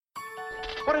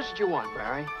What is it you want,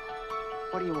 Barry?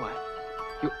 What do you want?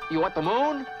 You want the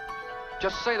moon?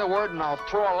 Just say the word and I'll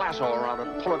throw a lasso around it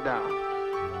and pull it down.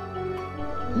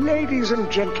 Ladies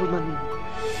and gentlemen,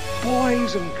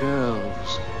 boys and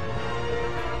girls,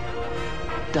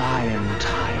 dying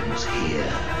times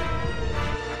here.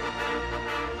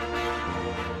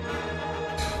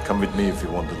 Come with me if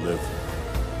you want to live.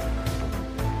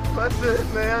 That's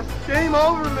it, man. Game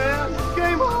over, man.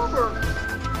 Game over.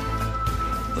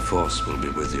 The Force will be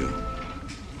with you,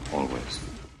 always.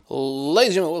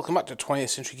 Ladies and gentlemen, welcome back to 20th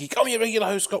Century Geek. I'm your regular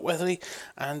host, Scott Weatherly,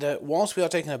 and whilst we are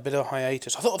taking a bit of a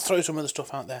hiatus, I thought I'd throw some other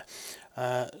stuff out there.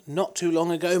 Not too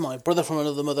long ago, my brother from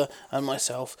another mother and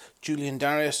myself, Julian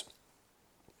Darius,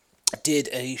 did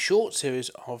a short series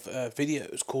of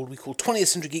videos we call 20th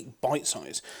Century Geek Bite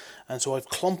Size, and so I've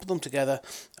clumped them together,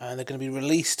 and they're going to be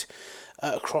released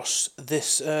across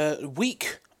this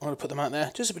week. I'm going to put them out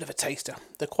there, just a bit of a taster.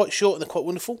 They're quite short and they're quite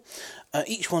wonderful.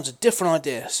 Each one's a different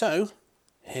idea, so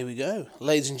here we go.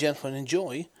 Ladies and gentlemen,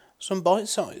 enjoy some Bite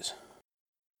Size.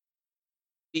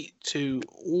 3, 2,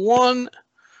 1.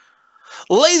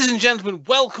 Ladies and gentlemen,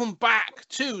 welcome back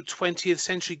to 20th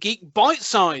Century Geek Bite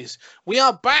Size. We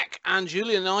are back, and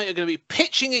Julian and I are going to be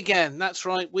pitching again. That's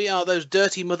right, we are those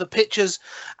dirty mother pitchers,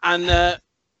 and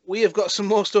we have got some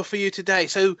more stuff for you today.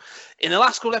 So, in the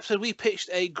last couple episode, we pitched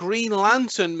a Green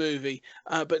Lantern movie,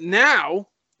 but now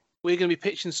we're going to be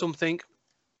pitching something,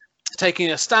 taking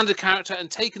a standard character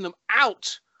and taking them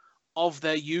out of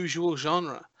their usual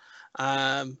genre.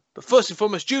 But first and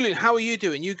foremost, Julian, how are you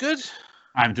doing? You good?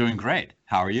 I'm doing great.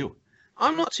 How are you?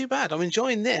 I'm not too bad. I'm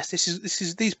enjoying this.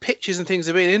 These pictures and things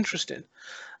have been interesting.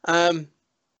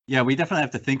 Yeah, we definitely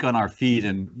have to think on our feet,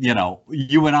 and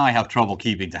you and I have trouble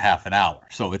keeping to half an hour,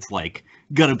 so it's like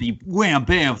gotta be wham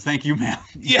bam. Thank you, ma'am.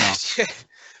 Yes.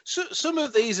 So some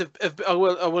of these I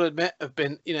will admit have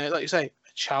been, like you say, a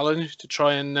challenge to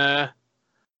try and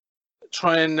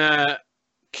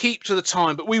keep to the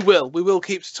time, but we will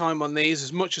keep to time on these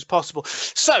as much as possible.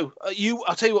 So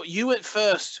I'll tell you what, you went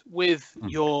first with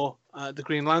your the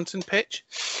Green Lantern pitch,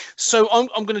 so I'm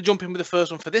going to jump in with the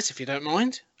first one for this, if you don't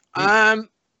mind.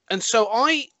 And so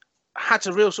I had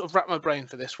to real sort of wrap my brain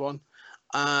for this one,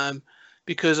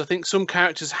 because I think some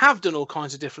characters have done all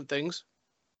kinds of different things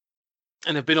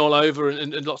and have been all over,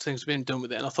 and lots of things have been done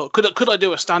with it. And I thought, could I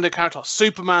do a standard character like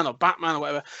Superman or Batman or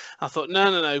whatever? I thought,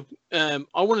 no.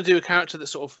 I want to do a character that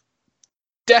sort of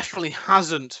definitely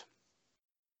hasn't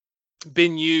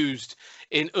been used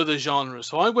in other genres.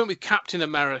 So I went with Captain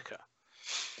America.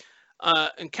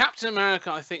 And Captain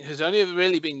America, I think, has only ever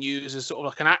really been used as sort of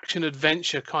like an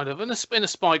action-adventure kind of, and a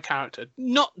spy character.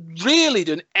 Not really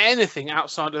done anything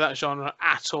outside of that genre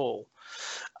at all.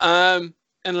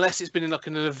 Unless it's been in like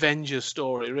an Avengers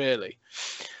story, really.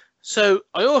 So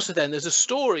I also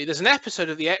there's an episode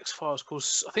of the X-Files called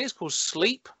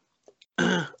Sleep,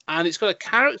 and it's got a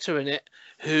character in it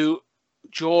who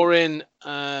during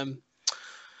I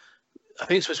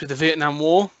think it's supposed to be the Vietnam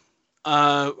War,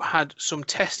 had some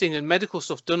testing and medical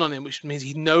stuff done on him, which means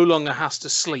he no longer has to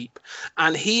sleep,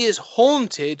 and he is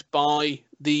haunted by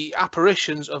the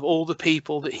apparitions of all the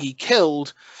people that he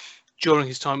killed during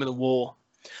his time in the war.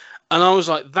 And I was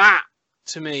like, that,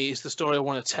 to me, is the story I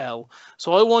want to tell.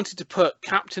 So I wanted to put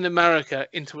Captain America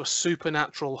into a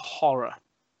supernatural horror.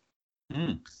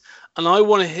 And I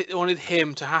wanted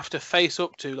him to have to face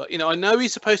up to, like, I know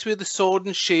he's supposed to be the sword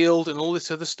and shield and all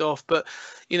this other stuff, but,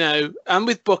 and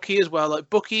with Bucky as well, like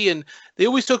Bucky, and they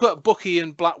always talk about Bucky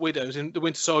and Black Widows and the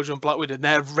Winter Soldier and Black Widow and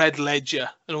their Red Ledger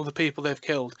and all the people they've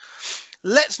killed.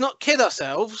 Let's not kid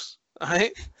ourselves,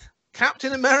 right?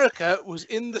 Captain America was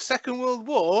in the Second World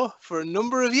War for a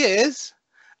number of years,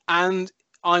 and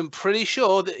I'm pretty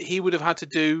sure that he would have had to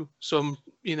do some,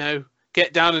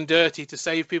 get down and dirty to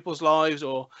save people's lives,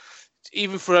 or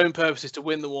even for own purposes to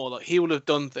win the war. Like, he would have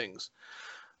done things.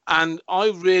 And I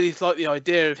really like the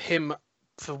idea of him,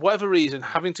 for whatever reason,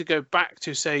 having to go back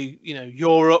to, say,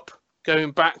 Europe,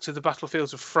 going back to the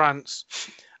battlefields of France,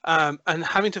 and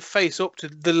having to face up to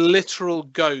the literal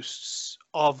ghosts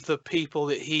of the people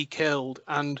that he killed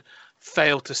and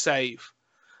failed to save,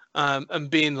 and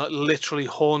being like literally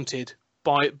haunted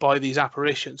by these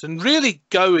apparitions, and really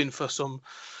going for some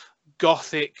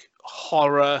gothic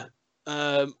horror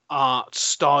art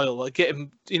style. Like, get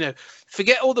him,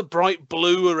 forget all the bright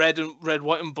blue or red,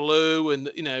 white and blue, and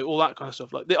all that kind of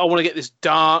stuff. Like, I want to get this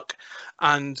dark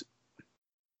and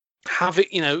have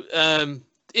it,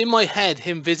 in my head,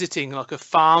 him visiting like a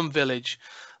farm village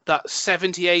that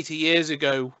 70, 80 years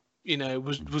ago,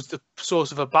 was the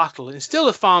source of a battle. And it's still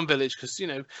a farm village because,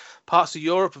 parts of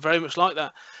Europe are very much like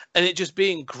that. And it just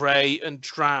being grey and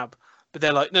drab. But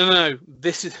they're like, no.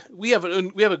 We have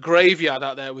a graveyard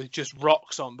out there with just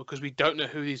rocks on because we don't know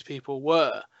who these people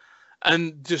were,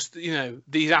 and just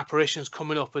these apparitions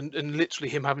coming up and literally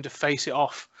him having to face it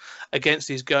off against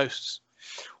these ghosts.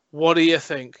 What do you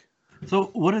think?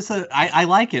 So what is the? I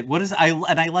like it. What is I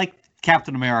like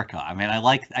Captain America. I mean,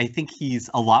 I think he's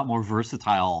a lot more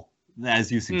versatile,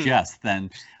 as you suggest, than.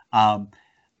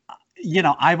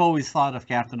 I've always thought of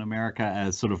Captain America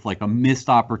as sort of like a missed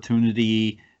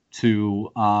opportunity to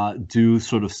do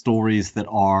sort of stories that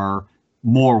are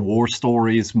more war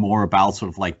stories, more about sort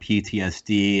of like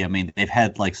PTSD. I mean, they've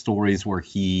had like stories where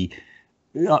he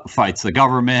fights the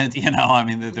government. I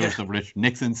mean, there was the Richard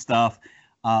Nixon stuff.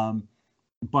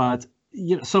 But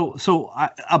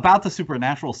about the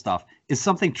supernatural stuff, is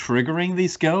something triggering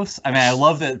these ghosts? I mean, I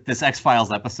love that this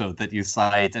X-Files episode that you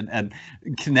cite and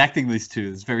connecting these two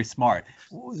is very smart.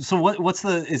 So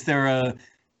is there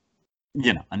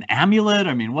an amulet?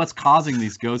 I mean, what's causing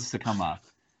these ghosts to come up?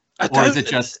 Or is it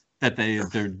just that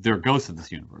they're ghosts in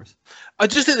this universe? I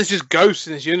just think there's just ghosts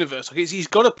in this universe. Like he's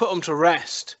got to put them to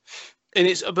rest.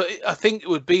 But I think it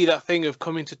would be that thing of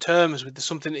coming to terms with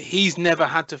something that he's never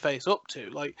had to face up to.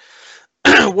 Like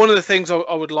one of the things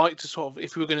I would like to sort of,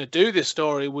 if we were going to do this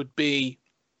story, would be,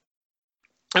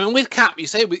 I mean, with Cap, you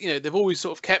say, they've always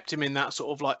sort of kept him in that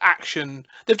sort of like action.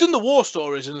 They've done the war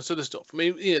stories and this sort of stuff. I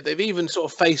mean, they've even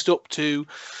sort of faced up to,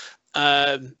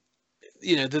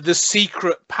 the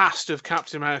secret past of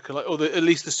Captain America, like, or at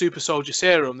least the super soldier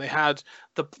serum. They had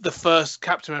the first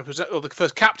Captain America, or the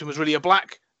first captain was really a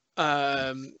black.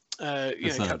 The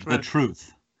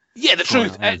Truth. Yeah, the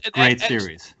Truth. Great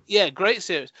series. Yeah, great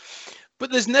series. But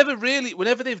there's never really,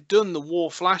 whenever they've done the war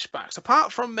flashbacks,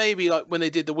 apart from maybe like when they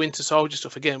did the Winter Soldier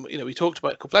stuff again, we talked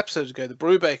about it a couple episodes ago, the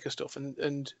Brubaker stuff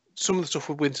and some of the stuff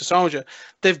with Winter Soldier,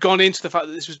 they've gone into the fact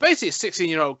that this was basically a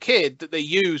 16-year-old kid that they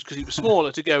used because he was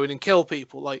smaller to go in and kill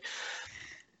people. Like,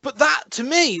 but that to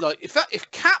me, like if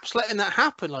Cap's letting that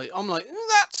happen, like I'm like,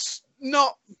 that's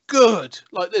not good.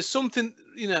 Like there's something,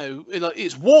 like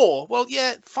it's war. Well,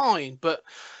 yeah, fine, but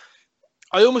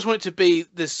I almost want it to be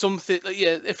there's something. Like,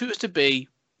 yeah, if it was to be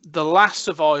the last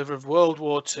survivor of World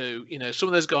War II, some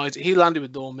of those guys he landed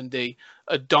with Normandy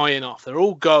are dying off. They're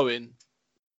all going,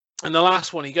 and the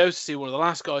last one he goes to see one of the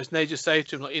last guys, and they just say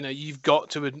to him like, you've got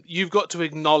to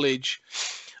acknowledge,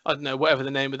 I don't know, whatever the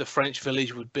name of the French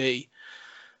village would be,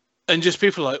 and just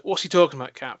people are like, what's he talking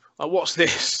about, Cap? Like, what's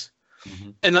this?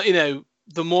 Mm-hmm. And like,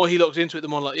 the more he looked into it, the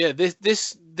more like, yeah,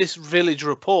 this village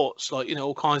reports like,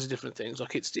 all kinds of different things.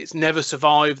 Like it's never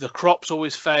survived. The crops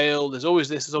always fail. There's always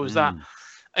this. There's always that.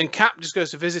 And Cap just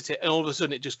goes to visit it, and all of a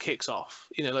sudden it just kicks off.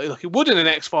 Like it would in an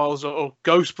X-Files or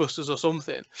Ghostbusters or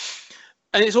something.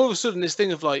 And it's all of a sudden this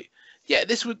thing of like, yeah,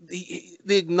 this would the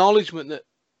acknowledgement that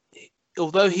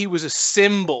although he was a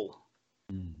symbol,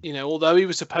 although he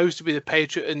was supposed to be the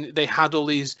patriot, and they had all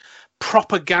these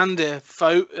propaganda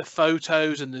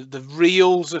photos and the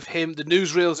reels of him, the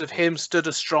newsreels of him stood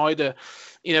astride a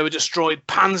destroyed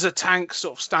Panzer tank,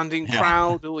 sort of standing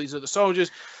proud, all these other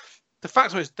soldiers. The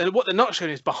fact is that what they're not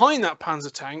showing is behind that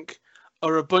Panzer tank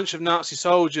are a bunch of Nazi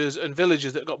soldiers and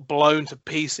villagers that got blown to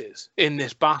pieces in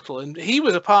this battle, and he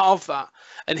was a part of that.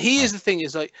 And he is the thing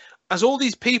is like, as all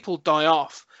these people die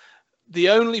off, the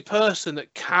only person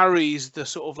that carries the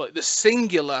sort of like the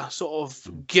singular sort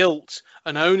of guilt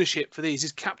and ownership for these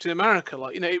is Captain America.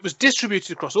 Like, it was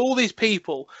distributed across all these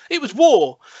people. It was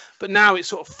war, but now it's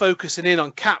sort of focusing in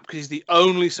on Cap because he's the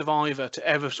only survivor to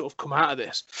ever sort of come out of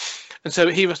this. And so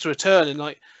he has to return, and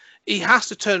like, he has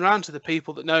to turn around to the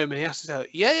people that know him, and he has to say,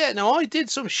 yeah, no, I did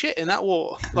some shit in that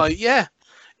war. Like, yeah.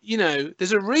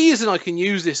 There's a reason I can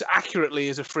use this accurately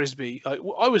as a frisbee. Like,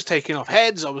 I was taking off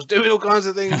heads, I was doing all kinds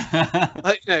of things.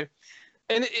 Like,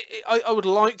 and I would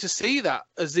like to see that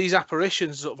as these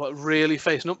apparitions sort of like really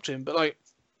facing up to him. But like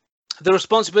the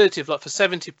responsibility of like for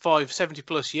 70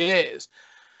 plus years,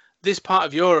 this part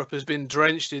of Europe has been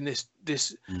drenched in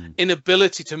this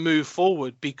inability to move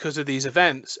forward because of these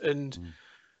events. And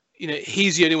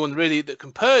he's the only one really that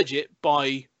can purge it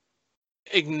by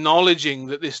acknowledging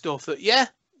that this stuff that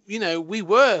we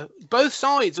were both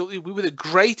sides. We were the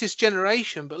greatest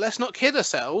generation, but let's not kid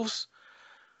ourselves.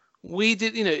 We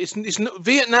did, it's not,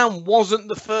 Vietnam wasn't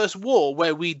the first war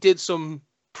where we did some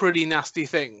pretty nasty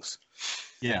things.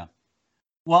 Yeah.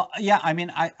 Well, yeah. I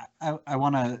mean, I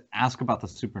want to ask about the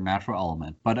supernatural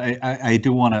element, but I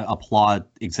do want to applaud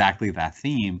exactly that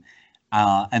theme,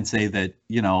 and say that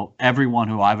everyone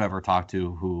who I've ever talked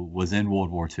to who was in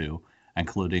World War II,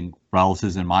 including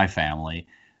relatives in my family,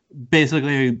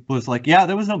 basically was like, yeah,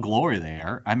 there was no glory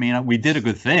there. I mean, we did a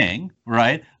good thing,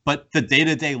 right? But the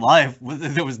day-to-day life,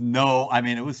 there was no, I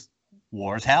mean, it was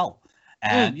war as hell.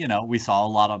 and we saw a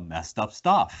lot of messed up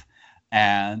stuff,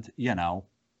 and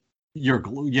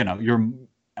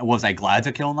was I glad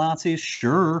to kill Nazis?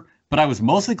 Sure, but I was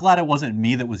mostly glad it wasn't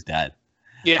me that was dead.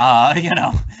 Yeah.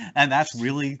 And that's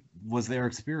really was their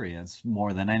experience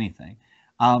more than anything.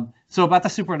 So about the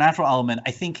supernatural element,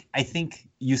 I think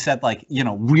you said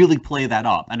really play that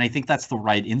up, and I think that's the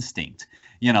right instinct.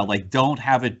 Don't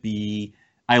have it be.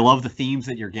 I love the themes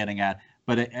that you're getting at,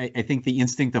 but I think the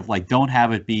instinct of don't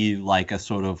have it be like a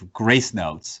sort of grace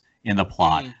notes in the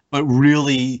plot, but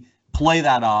really play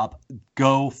that up,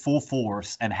 go full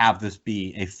force, and have this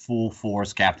be a full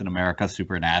force Captain America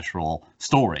supernatural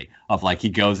story of he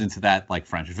goes into that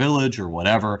French village or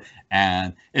whatever,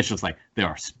 and it's just there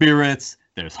are spirits,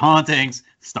 there's hauntings,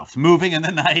 stuff's moving in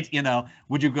the night.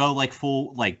 Would you go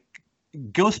full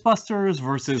Ghostbusters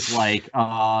versus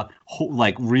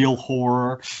real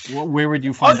horror? Where would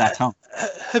you find that tone?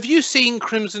 Have you seen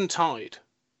Crimson Tide?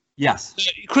 Yes.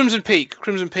 Crimson Peak.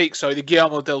 Sorry, the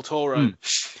Guillermo del Toro.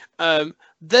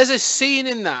 There's a scene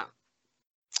in that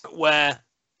where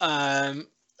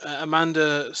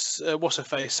Amanda, what's her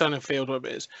face, Sonnenfeld, whatever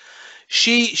it is,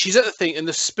 she's at the thing, and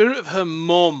the spirit of her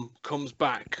mum comes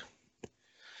back,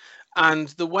 and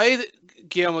the way that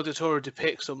Guillermo del Toro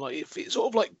depicts them, it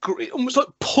sort of it almost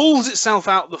pulls itself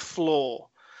out the floor,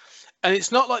 and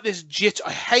it's not like this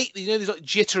I hate these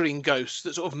jittering ghosts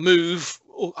that sort of move.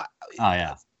 Oh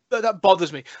yeah. That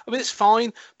bothers me. I mean, it's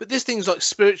fine, but this thing's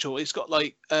spiritual. It's got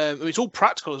it's all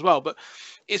practical as well, but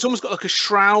it's almost got a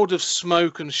shroud of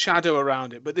smoke and shadow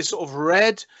around it. But this sort of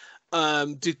red,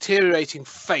 deteriorating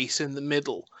face in the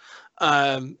middle.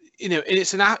 And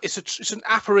it's an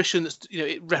apparition that's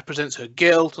it represents her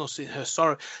guilt or her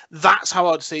sorrow. That's how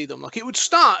I'd see them. It would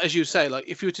start, as you say,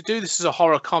 if you were to do this as a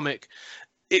horror comic,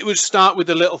 it would start with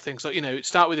the little things, it'd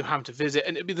start with him having to visit,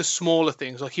 and it'd be the smaller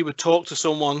things, he would talk to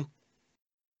someone,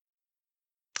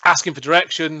 asking for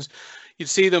directions. You'd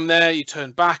see them there, you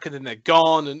turn back, and then they're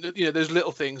gone, and those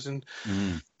little things. And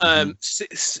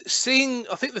seeing,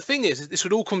 I think the thing is this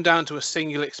would all come down to a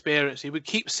single experience. You would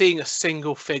keep seeing a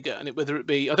single figure, and whether it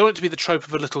be, I don't want it to be the trope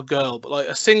of a little girl, but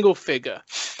a single figure.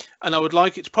 And I would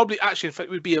like it to probably, actually, in fact,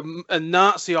 it would be a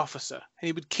Nazi officer, and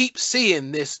he would keep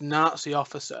seeing this Nazi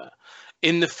officer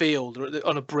in the field or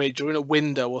on a bridge or in a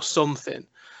window or something.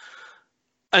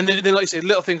 And then like you say,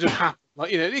 little things would happen.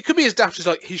 It could be as daft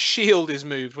as his shield is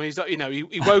moved when he's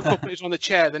he woke up and it's on the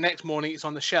chair. The next morning it's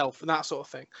on the shelf and that sort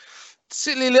of thing.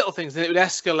 Silly little things. Then it would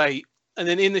escalate, and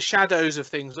then in the shadows of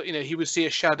things, he would see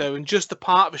a shadow, and just the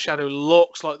part of a shadow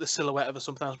looks like the silhouette of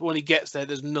something else. But when he gets there,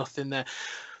 there's nothing there.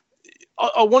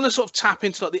 I want to sort of tap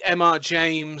into the M.R.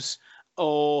 James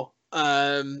or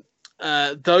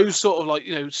those sort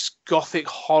of gothic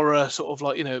horror, sort of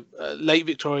late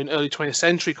Victorian, early 20th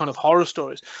century kind of horror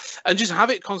stories, and just have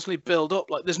it constantly build up.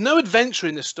 There's no adventure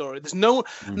in this story. There's no,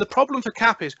 and the problem for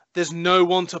Cap is there's no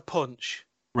one to punch.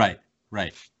 Right.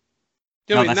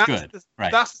 That's good.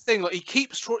 Right. That's the thing. He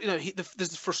keeps, there's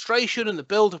the frustration and the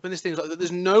build up and this thing.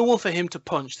 There's no one for him to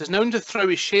punch. There's no one to throw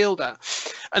his shield at,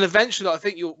 and eventually, I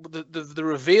think the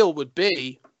reveal would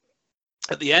be,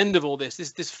 at the end of all this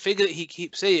figure that he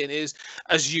keeps seeing is,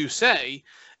 as you say,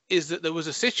 is that there was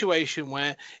a situation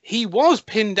where he was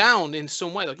pinned down in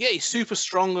some way. He's super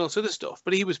strong and all this other stuff,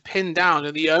 but he was pinned down,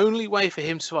 and the only way for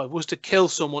him to survive was to kill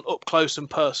someone up close and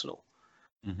personal.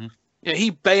 Mm-hmm. He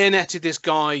bayoneted this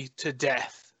guy to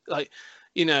death, and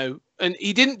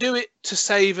he didn't do it to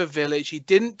save a village. He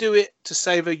didn't do it to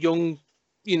save a young,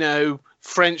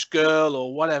 French girl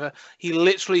or whatever. He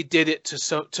literally did it to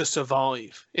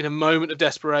survive in a moment of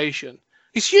desperation.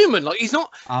 He's human. He's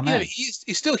not,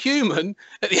 he's still human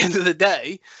at the end of the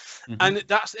day. Mm-hmm.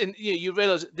 And you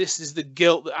realize that this is the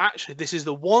guilt that actually, this is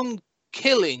the one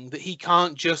killing that he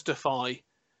can't justify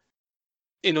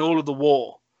in all of the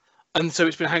war. And so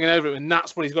it's been hanging over him, and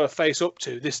that's what he's got to face up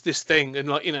to, this thing.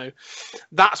 And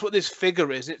that's what this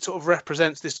figure is. It sort of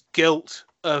represents this guilt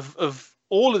of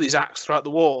all of these acts throughout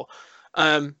the war.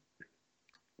 And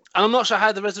I'm not sure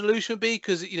how the resolution would be,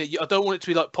 because I don't want it to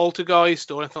be like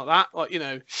Poltergeist or anything like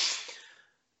that.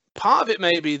 Part of it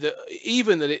may be that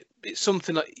even that it's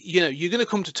something you're going to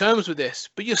come to terms with this,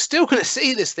 but you're still going to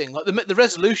see this thing. The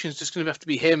resolution is just going to have to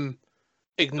be him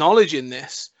acknowledging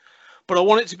this. But I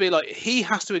want it to be he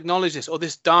has to acknowledge this, or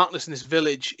this darkness in this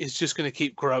village is just going to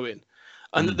keep growing,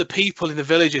 and that the people in the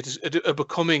village are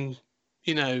becoming,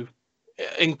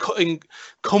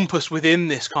 encompassed within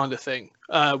this kind of thing,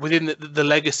 within the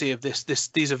legacy of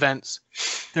these events.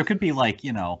 There could be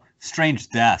strange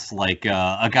deaths,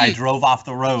 a guy drove off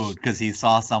the road because he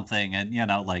saw something, and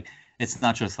it's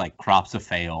not just crops have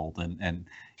failed, and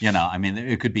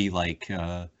it could be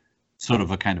sort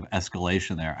of a kind of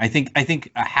escalation there. I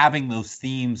think having those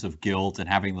themes of guilt and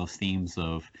having those themes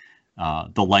of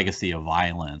the legacy of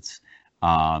violence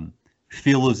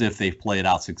feel as if they've played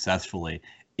out successfully.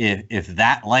 If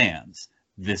that lands,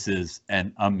 this is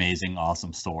an amazing,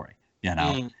 awesome story. You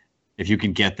know, if you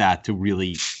can get that to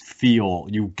really feel,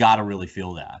 you got to really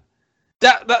feel that.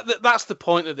 That's the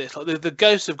point of this. Like the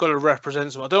ghosts have got to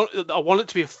represent something. I want it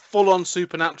to be a full-on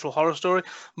supernatural horror story,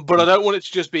 but I don't want it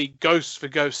to just be ghosts for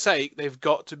ghost's sake. They've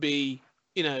got to be,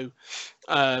 you know,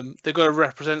 they've got to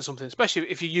represent something, especially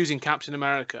if you're using Captain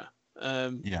America.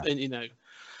 And, you know,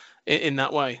 in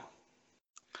that way.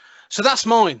 So that's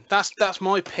mine. That's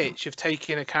my pitch of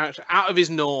taking a character out of his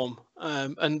norm.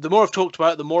 And the more I've talked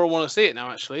about it, the more I want to see it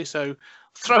now. Actually, so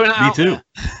throwing it out. Me too.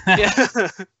 Yeah.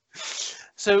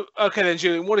 So, okay then,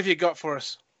 Julian, what have you got for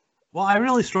us? Well, I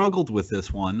really struggled with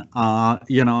this one,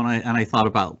 you know, and I thought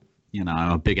about, you know,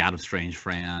 I'm a big Adam Strange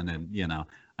fan, and, you know,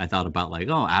 I thought about like,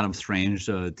 oh, Adam Strange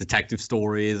detective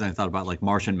stories. I thought about like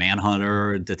Martian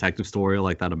Manhunter detective story,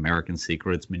 like that American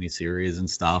Secrets miniseries and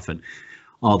stuff, and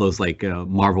all those like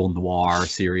Marvel Noir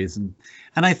series, and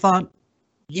I thought,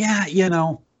 yeah, you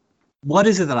know, what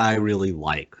is it that I really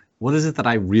like? What is it that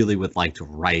I really would like to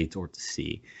write or to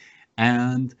see?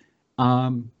 And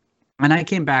I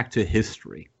came back to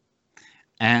history,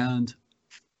 and,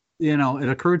 you know, it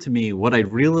occurred to me what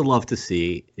I'd really love to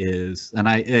see is, and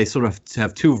I sort of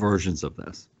have two versions of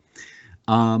this.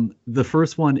 The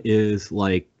first one is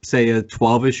like, say, a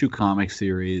 12-issue comic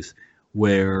series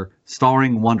where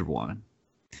starring Wonder Woman,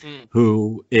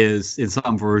 who is in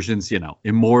some versions, you know,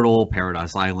 immortal.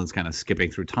 Paradise Island's kind of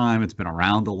skipping through time. It's been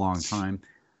around a long time,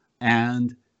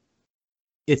 and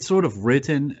it's sort of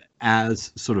written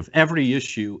as sort of every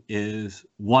issue is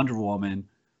Wonder Woman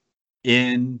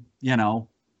in, you know,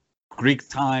 Greek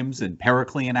times and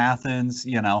Periclean Athens.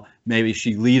 You know, maybe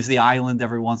she leaves the island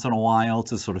every once in a while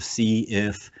to sort of see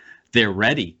if they're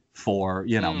ready for,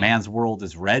 you know, man's world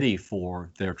is ready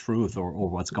for their truth or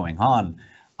what's going on.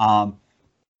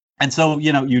 And so,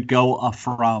 you know, you'd go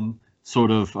from sort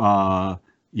of,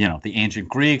 you know, the ancient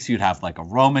Greeks, you'd have like a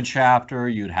Roman chapter,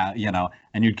 you'd have, you know,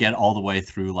 and you'd get all the way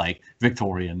through like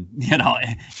Victorian, you know,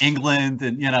 England,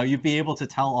 and, you know, you'd be able to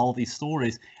tell all these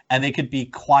stories, and they could be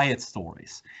quiet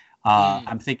stories.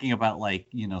 I'm thinking about like,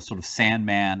 you know, sort of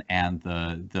Sandman and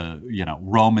the you know,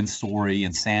 Roman story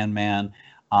in Sandman,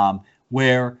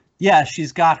 where, yeah,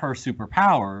 she's got her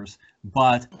superpowers,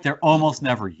 but they're almost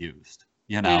never used.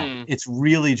 You know, it's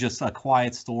really just a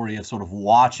quiet story of sort of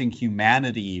watching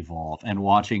humanity evolve and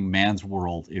watching man's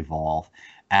world evolve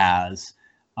as,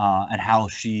 and how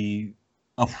she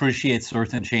appreciates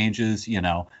certain changes, you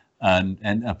know,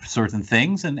 and certain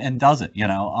things and doesn't, you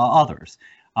know, others.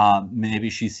 Maybe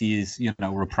she sees, you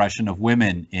know, repression of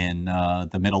women in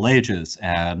the Middle Ages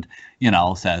and, you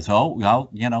know, says, oh, well,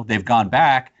 you know, they've gone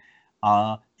back.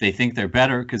 They think they're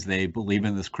better because they believe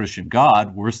in this Christian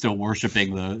God. We're still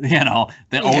worshiping the, you know,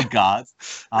 the old gods.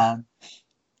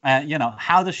 And, you know,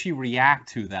 how does she react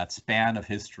to that span of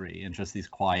history in just these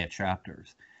quiet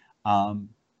chapters?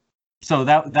 So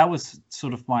that was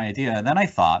sort of my idea. And then I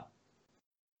thought,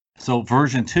 so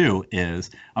version 2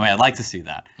 is, I mean, I'd like to see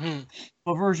that.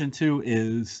 But version 2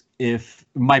 is, if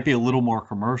might be a little more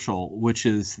commercial, which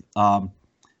is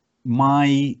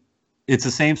it's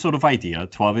the same sort of idea,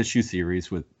 12-issue series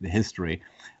with the history,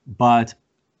 but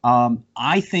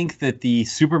I think that the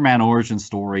Superman origin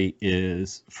story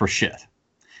is for shit.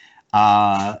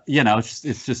 You know,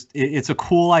 it's a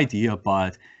cool idea,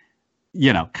 but,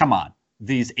 you know, come on,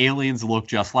 these aliens look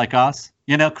just like us.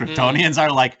 You know, Kryptonians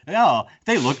are like, oh,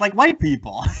 they look like white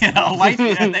people. You know, white,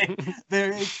 and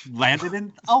they landed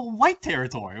in a white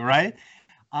territory, right?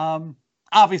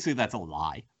 Obviously, that's a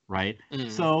lie, right?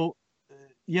 So,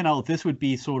 you know, this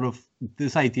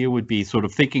idea would be sort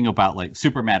of thinking about like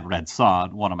Superman Red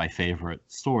Son, one of my favorite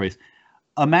stories.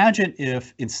 Imagine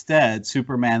if instead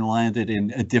Superman landed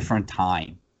in a different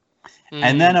time.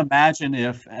 And then imagine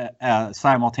if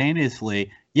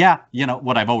simultaneously, yeah, you know,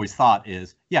 what I've always thought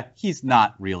is, yeah, he's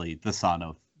not really the son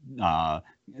of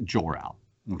Jor-El,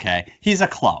 okay? He's a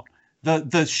clone.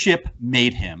 The ship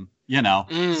made him, you know?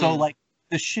 So, like,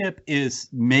 the ship is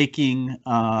making,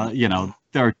 you know,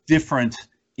 there are different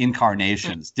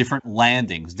incarnations, different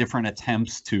landings, different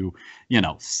attempts to, you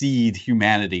know, seed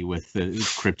humanity with the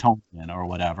Kryptonian or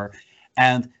whatever.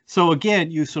 And so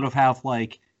again, you sort of have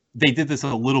like, they did this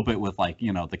a little bit with like,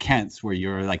 you know, the Kents, where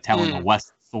you're like telling a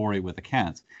West story with the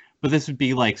Kents. But this would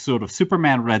be like sort of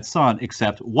Superman Red Son,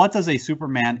 except what does a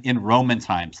Superman in Roman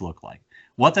times look like?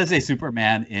 What does a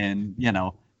Superman in, you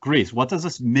know, Greece? What does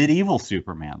this medieval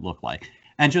Superman look like?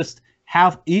 And just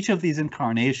have each of these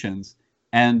incarnations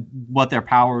and what their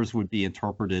powers would be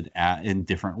interpreted in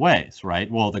different ways,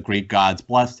 right? Well, the Greek gods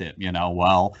blessed him,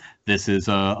 well, this is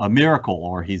a miracle,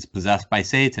 or he's possessed by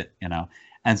Satan,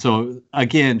 and so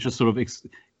again, just sort of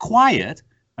quiet.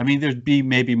 I mean, there'd be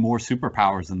maybe more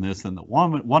superpowers in this than the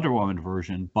Wonder Woman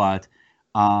version, but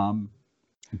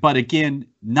again,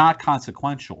 not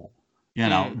consequential.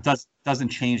 Doesn't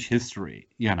change history.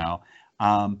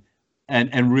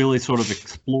 And really sort of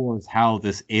explores how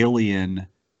this alien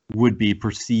would be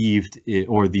perceived,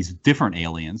 or these different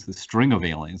aliens, the string of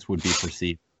aliens, would be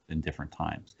perceived in different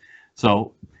times.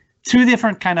 So, two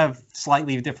different kind of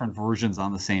slightly different versions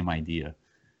on the same idea.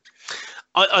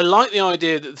 I like the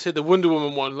idea that the Wonder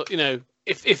Woman one,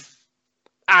 if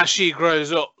as she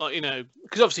grows up,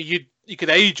 because obviously you could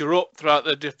age her up throughout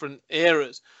the different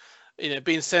eras,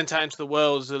 being sent out into the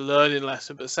world is a learning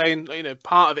lesson. But saying,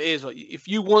 part of it is like, if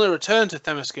you want to return to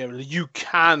Themyscira, you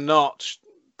cannot,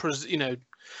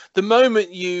 the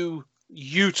moment you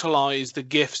utilize the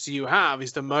gifts you have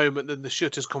is the moment that the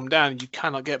shutters come down and you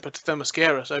cannot get back to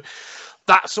Themyscira. So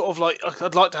that's sort of like,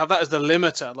 I'd like to have that as the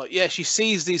limiter. Like, yeah, she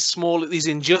sees these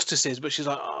injustices, but she's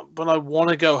like, oh, but I want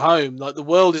to go home. Like, the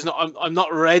world is not, I'm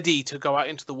not ready to go out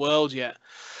into the world yet.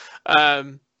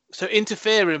 So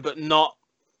interfering, but not,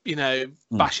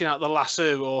 bashing out the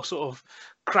lasso or sort of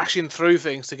crashing through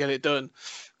things to get it done.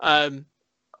 I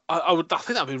think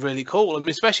that'd be really cool. I mean,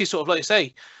 especially sort of like you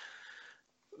say,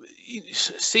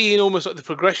 seeing almost like the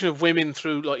progression of women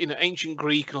through like ancient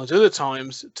Greek and all those other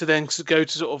times to then go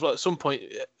to sort of like at some point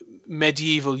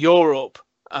medieval Europe,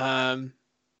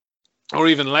 or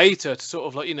even later to sort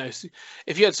of like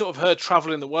if you had sort of her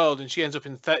traveling the world and she ends up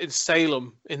in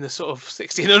Salem in the sort of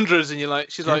 1600s, and you're like,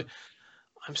 she's like,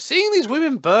 I'm seeing these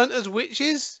women burnt as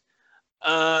witches,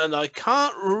 and I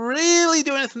can't really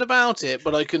do anything about it,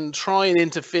 but I can try and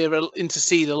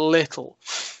intercede a little.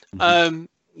 Mm-hmm.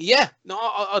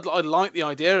 I'd like the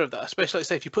idea of that, especially like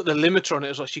say if you put the limiter on it,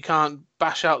 it's like she can't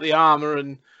bash out the armor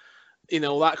and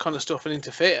all that kind of stuff and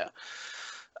interfere.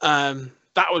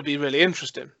 That would be really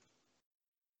interesting.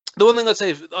 The one thing I'd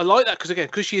say is I like that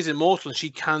because she is immortal and she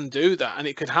can do that, and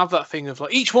it could have that thing of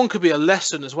like each one could be a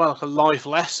lesson as well, like a life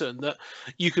lesson that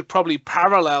you could probably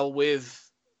parallel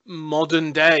with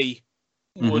modern day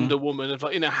Wonder Woman of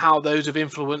like how those have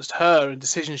influenced her and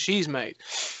decisions she's made.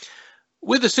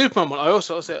 With the Superman one, I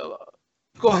also say,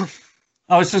 go on.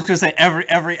 I was just going to say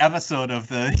every episode of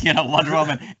the Wonder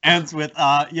Woman ends with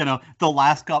the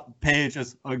last page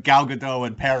is Gal Gadot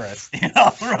in Paris,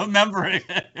 remembering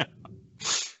it.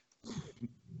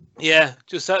 Yeah,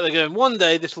 just sat there going, one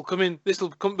day this will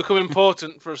become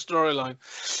important for a storyline.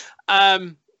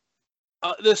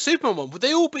 The Superman one, would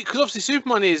they all be, because obviously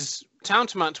Superman is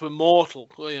tantamount to immortal,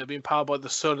 being powered by the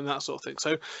sun and that sort of thing.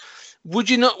 So would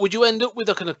you end up with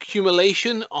like an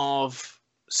accumulation of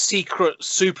secret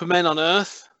Supermen on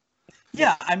Earth?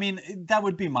 Yeah, I mean, that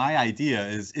would be my idea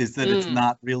is that it's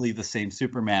not really the same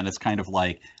Superman. It's kind of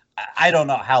like, I don't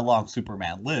know how long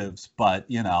Superman lives, but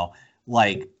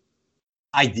like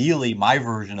ideally my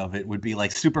version of it would be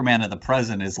like Superman in the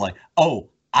present is like, oh,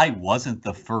 I wasn't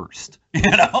the first,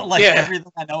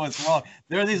 everything I know is wrong.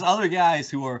 There are these other guys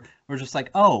who are just like,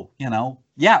 oh,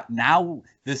 now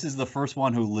this is the first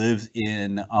one who lives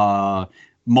in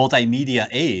multimedia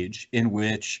age in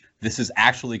which this is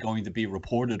actually going to be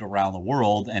reported around the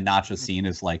world and not just seen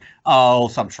as like, oh,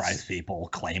 some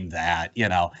tribespeople claim that,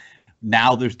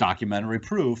 now there's documentary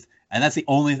proof. And that's the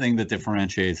only thing that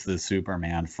differentiates the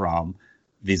Superman from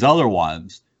these other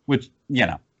ones, which,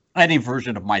 any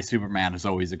version of my Superman is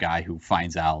always a guy who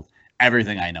finds out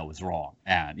everything I know is wrong.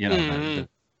 And,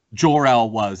 Jor-El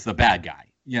was the bad guy,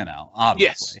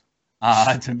 obviously,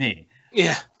 to me.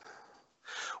 Yeah.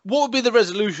 What would be the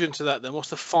resolution to that then? What's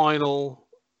the final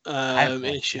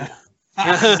issue?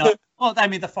 Well, I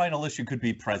mean, the final issue could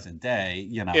be present day,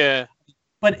 Yeah.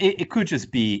 But it could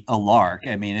just be a lark.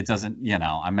 I mean, it doesn't,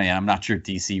 I'm not sure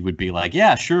DC would be like,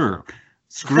 yeah, sure,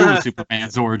 screw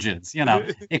Superman's origins.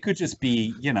 It could just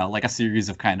be, like a series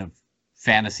of kind of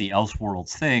fantasy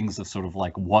Elseworlds things of sort of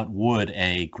like, what would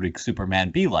a Greek Superman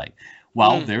be like?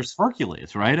 Well, there's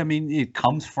Hercules, right? I mean, it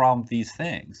comes from these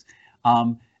things.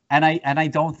 And I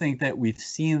don't think that we've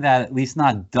seen that, at least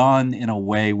not done in a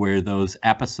way where those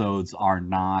episodes are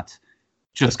not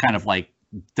just kind of like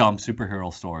dumb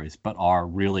superhero stories, but are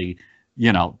really,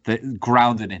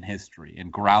 grounded in history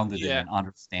and grounded in an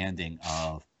understanding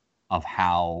of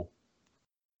how,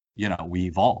 we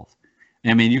evolved.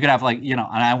 I mean, you could have like, and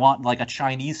I want like a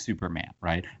Chinese Superman,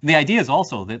 right? And the idea is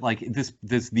also that like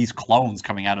these clones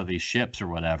coming out of these ships or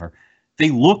whatever, they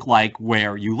look like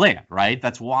where you land, right?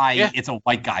 That's why it's a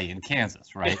white guy in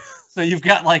Kansas, right? So you've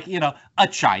got like, a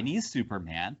Chinese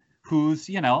Superman who's,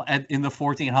 in the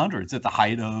 1400s at the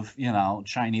height of,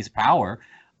 Chinese power.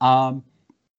 And,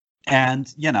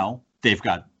 they've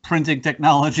got printing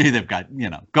technology, they've got,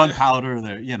 gunpowder,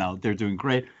 they're doing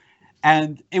great.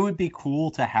 And it would be cool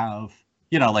to have,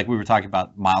 like we were talking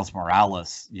about Miles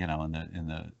Morales, in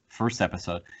the first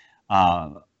episode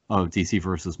of DC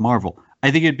versus Marvel.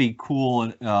 I think it'd be cool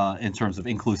in terms of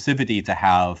inclusivity to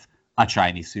have a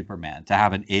Chinese Superman, to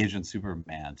have an Asian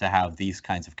Superman, to have these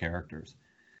kinds of characters.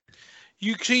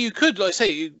 You could, like I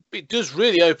say, it does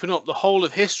really open up the whole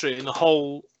of history and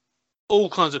all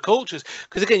kinds of cultures,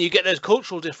 because again, you get those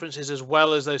cultural differences as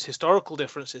well as those historical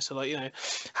differences. So, like,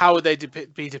 how would they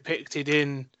be depicted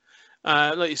in,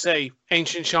 like you say,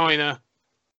 ancient China?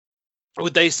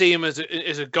 Would they see him as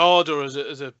a god or as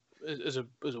a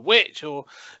witch, or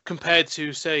compared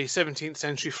to, say, 17th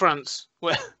century France,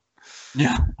 where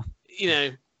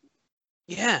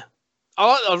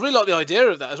I really like the idea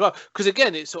of that as well, because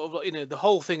again, it's sort of like, the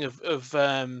whole thing of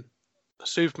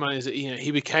Superman is that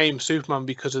he became Superman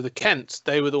because of the Kents.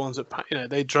 They were the ones that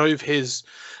they drove his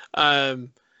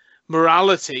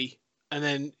morality, and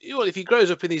then if he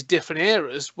grows up in these different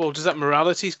eras, well, does that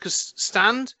morality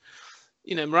stand?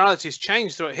 Morality has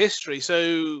changed throughout history,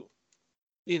 so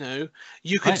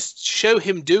you could show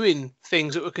him doing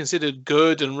things that were considered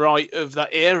good and right of that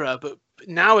era, but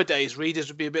nowadays readers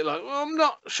would be a bit like, well, I'm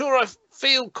not sure I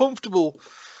feel comfortable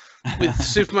with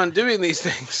Superman doing these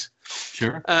things.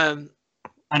 Sure. And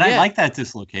I like that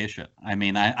dislocation. I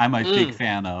mean, I'm a big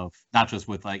fan of not just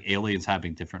with like aliens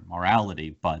having different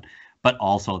morality, but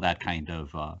also that kind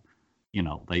of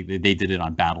they did it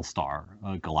on Battlestar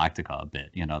Galactica a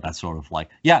bit. That's sort of like,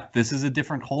 yeah, this is a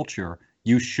different culture.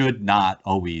 You should not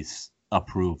always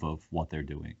approve of what they're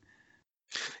doing.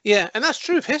 Yeah, and that's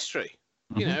true of history.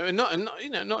 And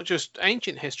not just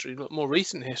ancient history, but more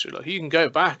recent history. Like, you can go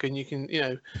back and you can,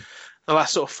 the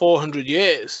last sort of 400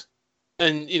 years,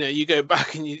 and you go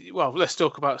back and let's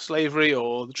talk about slavery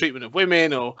or the treatment of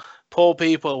women or poor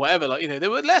people or whatever. Like, they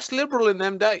were less liberal in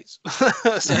them days.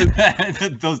 So,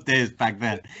 those days back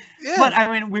then. Yeah. But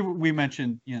I mean, we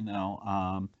mentioned,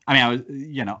 I was,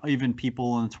 even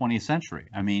people in the 20th century.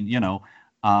 I mean,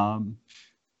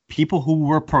 people who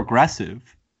were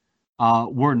progressive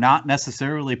were not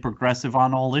necessarily progressive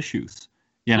on all issues.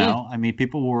 I mean,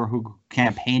 people who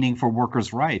campaigning for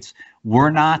workers' rights were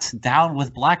not down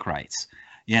with black rights,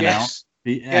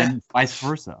 and vice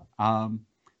versa.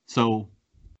 So.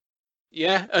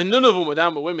 Yeah, and none of them were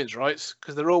down with women's rights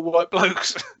because they're all white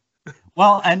blokes.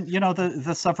 Well, and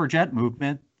the suffragette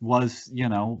movement was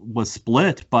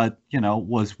split, but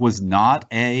was not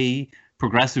a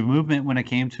progressive movement when it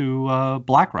came to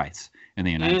black rights in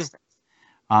the United States.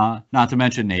 Not to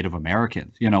mention Native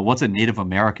Americans. What's a Native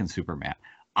American Superman?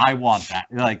 I want that.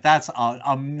 Like, that's an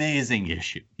amazing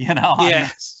issue.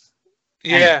 Yes.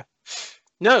 Yeah.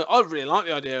 No, I really like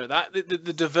the idea of that.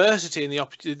 The diversity and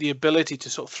the ability to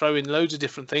sort of throw in loads of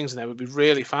different things in there would be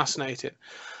really fascinating.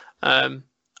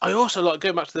 I also like,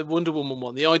 going back to the Wonder Woman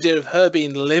one, the idea of her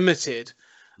being limited,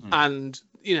 and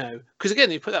because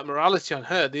again, you put that morality on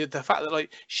her, the fact that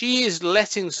like she is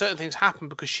letting certain things happen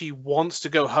because she wants to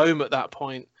go home at that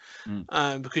point,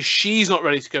 because she's not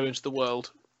ready to go into the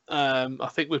world. I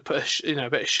think we'd put a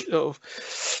bit of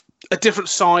a different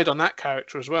side on that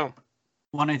character as well.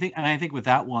 Well, I think with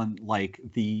that one, like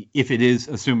if it is,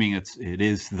 assuming it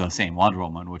is the same Wonder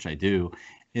Woman, which I do,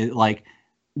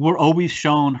 we're always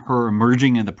shown her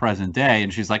emerging in the present day,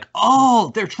 and she's like,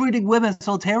 "Oh, they're treating women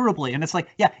so terribly," and it's like,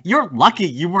 yeah, you're lucky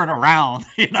you weren't around,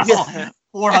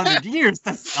 400 years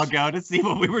ago to see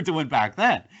what we were doing back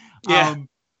then. Yeah.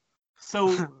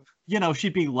 So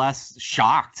she'd be less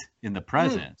shocked in the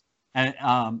present,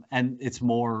 and it's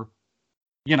more,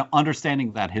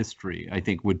 understanding that history, I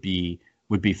think would be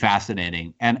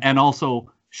fascinating, and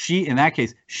also in that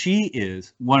case, she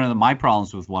is one of my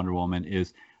problems with Wonder Woman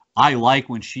is, I like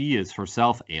when she is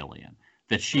herself alien,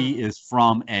 that she is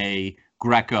from a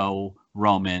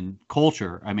Greco-Roman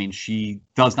culture. I mean, she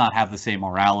does not have the same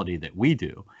morality that we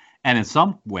do. And in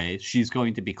some ways, she's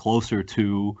going to be closer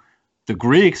to the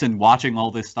Greeks and watching all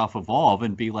this stuff evolve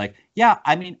and be like, yeah,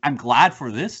 I mean, I'm glad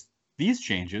for these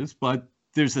changes, but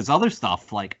there's this other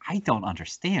stuff, like, I don't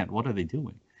understand. What are they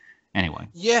doing? Anyway.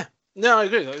 Yeah. No, I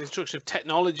agree. Like the introduction of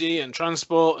technology and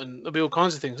transport, and there'll be all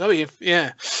kinds of things. Oh,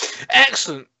 yeah.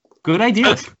 Excellent. Good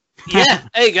idea. Yeah,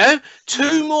 there you go.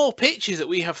 2 more pitches that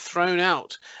we have thrown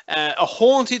out. A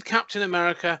haunted Captain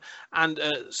America and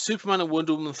Superman and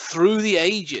Wonder Woman through the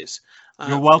ages.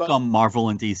 You're welcome, Marvel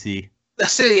and DC.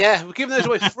 That's it, yeah. We're giving those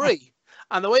away free.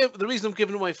 And the reason I'm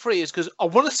giving them away free is because I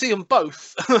want to see them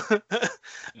both.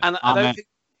 And I don't think,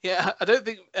 Yeah, I don't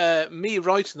think me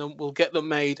writing them will get them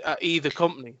made at either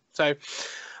company. So,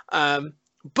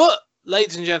 but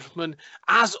ladies and gentlemen,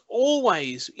 as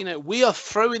always, we are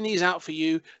throwing these out for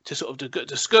you to sort of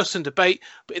discuss and debate.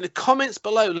 But in the comments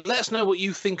below, let us know what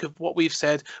you think of what we've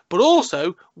said. But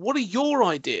also, what are your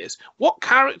ideas? What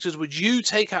characters would you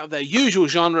take out of their usual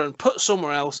genre and put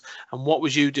somewhere else? And what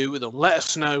would you do with them? Let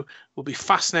us know. We'll be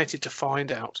fascinated to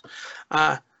find out.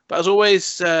 But as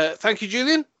always, thank you,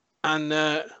 Julian. And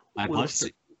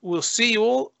we'll see you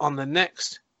all on the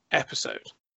next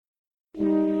episode.